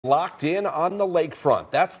Locked in on the lakefront.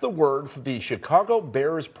 That's the word for the Chicago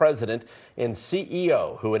Bears president and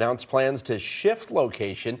CEO, who announced plans to shift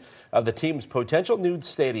location of the team's potential new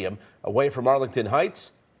stadium away from Arlington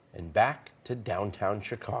Heights and back to downtown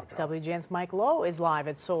Chicago. WGN's Mike Lowe is live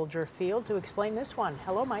at Soldier Field to explain this one.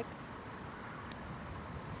 Hello, Mike.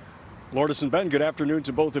 Lourdes and Ben, good afternoon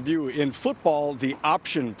to both of you. In football, the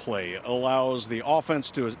option play allows the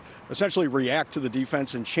offense to essentially react to the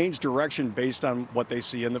defense and change direction based on what they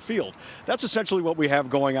see in the field. That's essentially what we have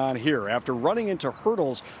going on here. After running into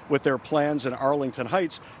hurdles with their plans in Arlington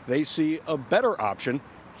Heights, they see a better option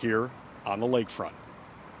here on the lakefront.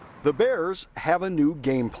 The Bears have a new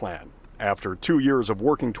game plan. After 2 years of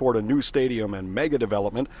working toward a new stadium and mega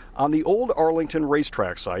development on the old Arlington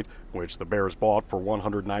racetrack site, which the Bears bought for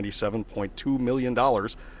 $197.2 million,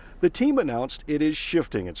 the team announced it is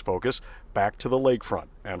shifting its focus back to the lakefront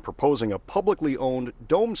and proposing a publicly owned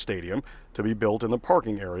dome stadium to be built in the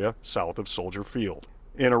parking area south of Soldier Field.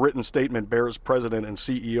 In a written statement, Bears president and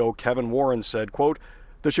CEO Kevin Warren said, quote,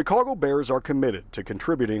 "The Chicago Bears are committed to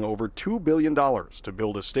contributing over $2 billion to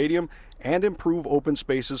build a stadium and improve open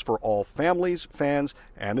spaces for all families, fans,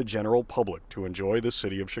 and the general public to enjoy the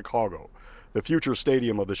city of Chicago. The future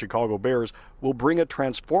stadium of the Chicago Bears will bring a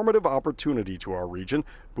transformative opportunity to our region,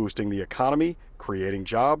 boosting the economy, creating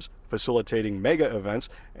jobs, facilitating mega events,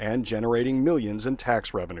 and generating millions in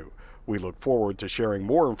tax revenue. We look forward to sharing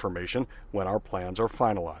more information when our plans are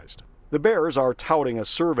finalized." The Bears are touting a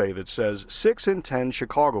survey that says 6 in 10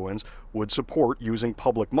 Chicagoans would support using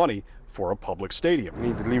public money for a public stadium. We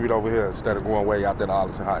need to leave it over here instead of going way out there to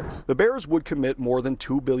Arlington Heights. The Bears would commit more than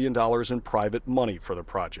 $2 billion in private money for the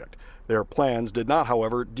project. Their plans did not,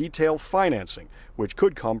 however, detail financing, which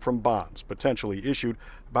could come from bonds potentially issued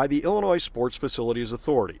by the Illinois Sports Facilities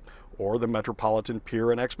Authority or the Metropolitan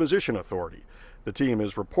Pier and Exposition Authority. The team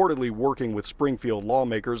is reportedly working with Springfield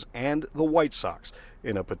lawmakers and the White Sox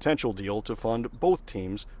in a potential deal to fund both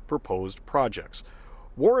teams' proposed projects.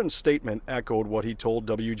 Warren's statement echoed what he told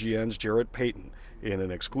WGN's Jarrett Payton in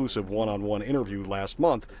an exclusive one-on-one interview last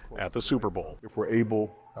month at the Super Bowl. If we're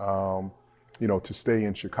able, to stay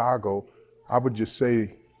in Chicago, I would just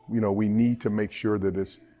say, we need to make sure that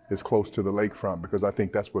it's close to the lakefront, because I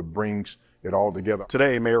think that's what brings it all together.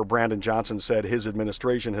 Today, Mayor Brandon Johnson said his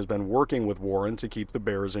administration has been working with Warren to keep the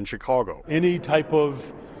Bears in Chicago. Any type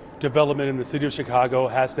of development in the city of Chicago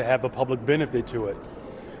has to have a public benefit to it.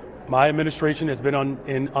 My administration has been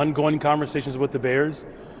in ongoing conversations with the Bears.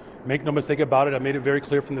 Make no mistake about it, I made it very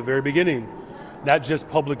clear from the very beginning. Not just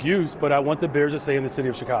public use, but I want the Bears to stay in the city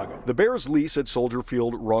of Chicago. The Bears' lease at Soldier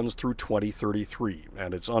Field runs through 2033,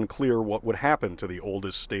 and it's unclear what would happen to the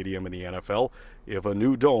oldest stadium in the NFL if a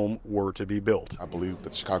new dome were to be built. I believe that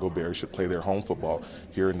the Chicago Bears should play their home football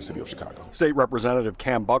here in the city of Chicago. State Representative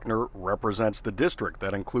Cam Buckner represents the district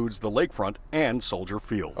that includes the lakefront and Soldier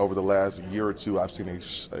Field. Over the last year or two, I've seen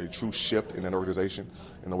a true shift in that organization,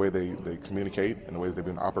 in the way they communicate, and the way they've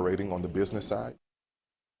been operating on the business side.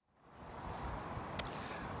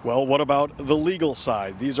 Well, what about the legal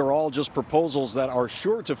side? These are all just proposals that are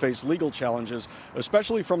sure to face legal challenges,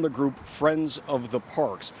 especially from the group Friends of the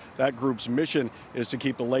Parks. That group's mission is to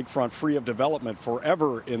keep the lakefront free of development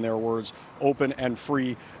forever, in their words, open and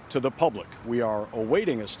free to the public. We are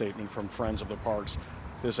awaiting a statement from Friends of the Parks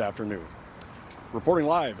this afternoon. Reporting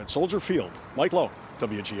live at Soldier Field, Mike Lowe,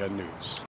 WGN News.